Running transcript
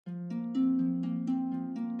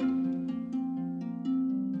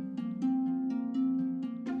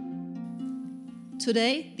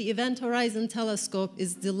Today, the Event Horizon Telescope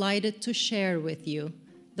is delighted to share with you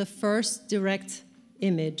the first direct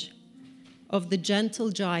image of the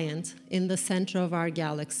gentle giant in the center of our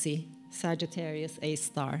galaxy, Sagittarius A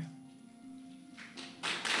star.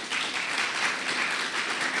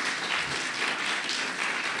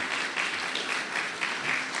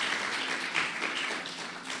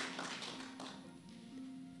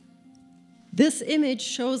 This image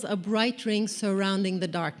shows a bright ring surrounding the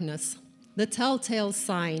darkness, the telltale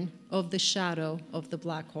sign of the shadow of the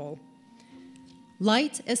black hole.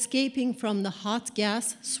 Light escaping from the hot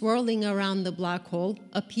gas swirling around the black hole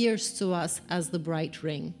appears to us as the bright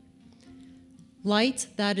ring. Light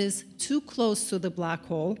that is too close to the black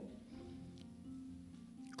hole,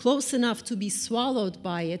 close enough to be swallowed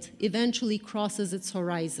by it, eventually crosses its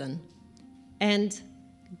horizon and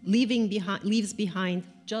leaves behind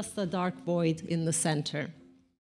just a dark void in the center.